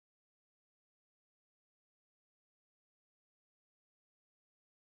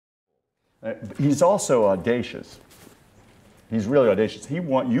He's also audacious. He's really audacious. You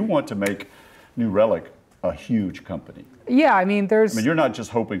want to make New Relic a huge company. Yeah, I mean, you're not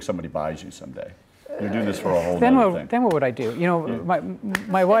just hoping somebody buys you someday. You're doing this for a whole other thing. Then what would I do? You know,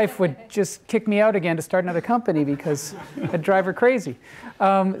 my wife would just kick me out again to start another company because I'd drive her crazy.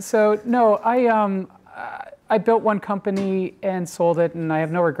 So no, I built one company and sold it, and I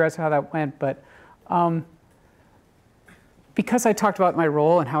have no regrets how that went. But because I talked about my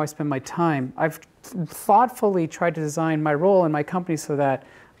role and how I spend my time, I've thoughtfully tried to design my role in my company so that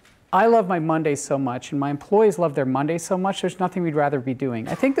I love my Mondays so much, and my employees love their Mondays so much, there's nothing we'd rather be doing.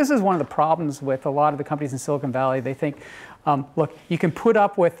 I think this is one of the problems with a lot of the companies in Silicon Valley. They think, look, you can put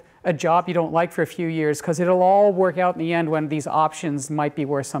up with a job you don't like for a few years because it'll all work out in the end when these options might be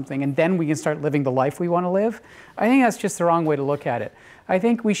worth something, and then we can start living the life we want to live. I think that's just the wrong way to look at it. I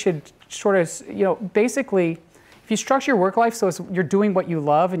think we should sort of, basically, if you structure your work life so you're doing what you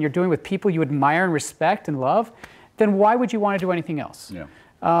love and you're doing with people you admire and respect and love, then why would you want to do anything else? Yeah.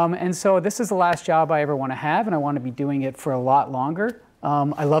 And so this is the last job I ever want to have, and I want to be doing it for a lot longer.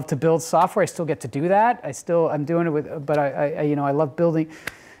 I love to build software. I still get to do that. I'm doing it with, but I love building,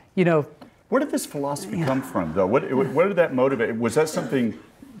 Where did this philosophy come from, though? What did that motivate? Was that something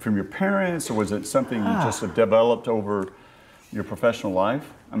from your parents, or was it something you just have developed over your professional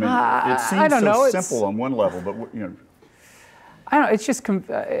life? I mean, it seems so simple on one level, but I don't know, it's just,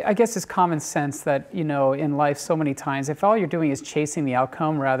 I guess it's common sense that, in life so many times, if all you're doing is chasing the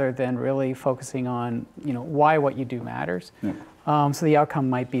outcome rather than really focusing on, why what you do matters. Yeah. So the outcome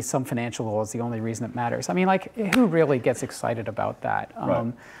might be some financial goal is the only reason it matters. I mean, like, who really gets excited about that?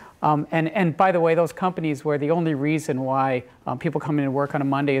 Right. And by the way, those companies where the only reason why people come in and work on a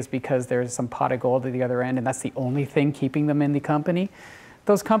Monday is because there's some pot of gold at the other end, and that's the only thing keeping them in the company.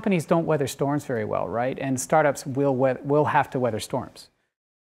 Those companies don't weather storms very well, right? And startups will have to weather storms.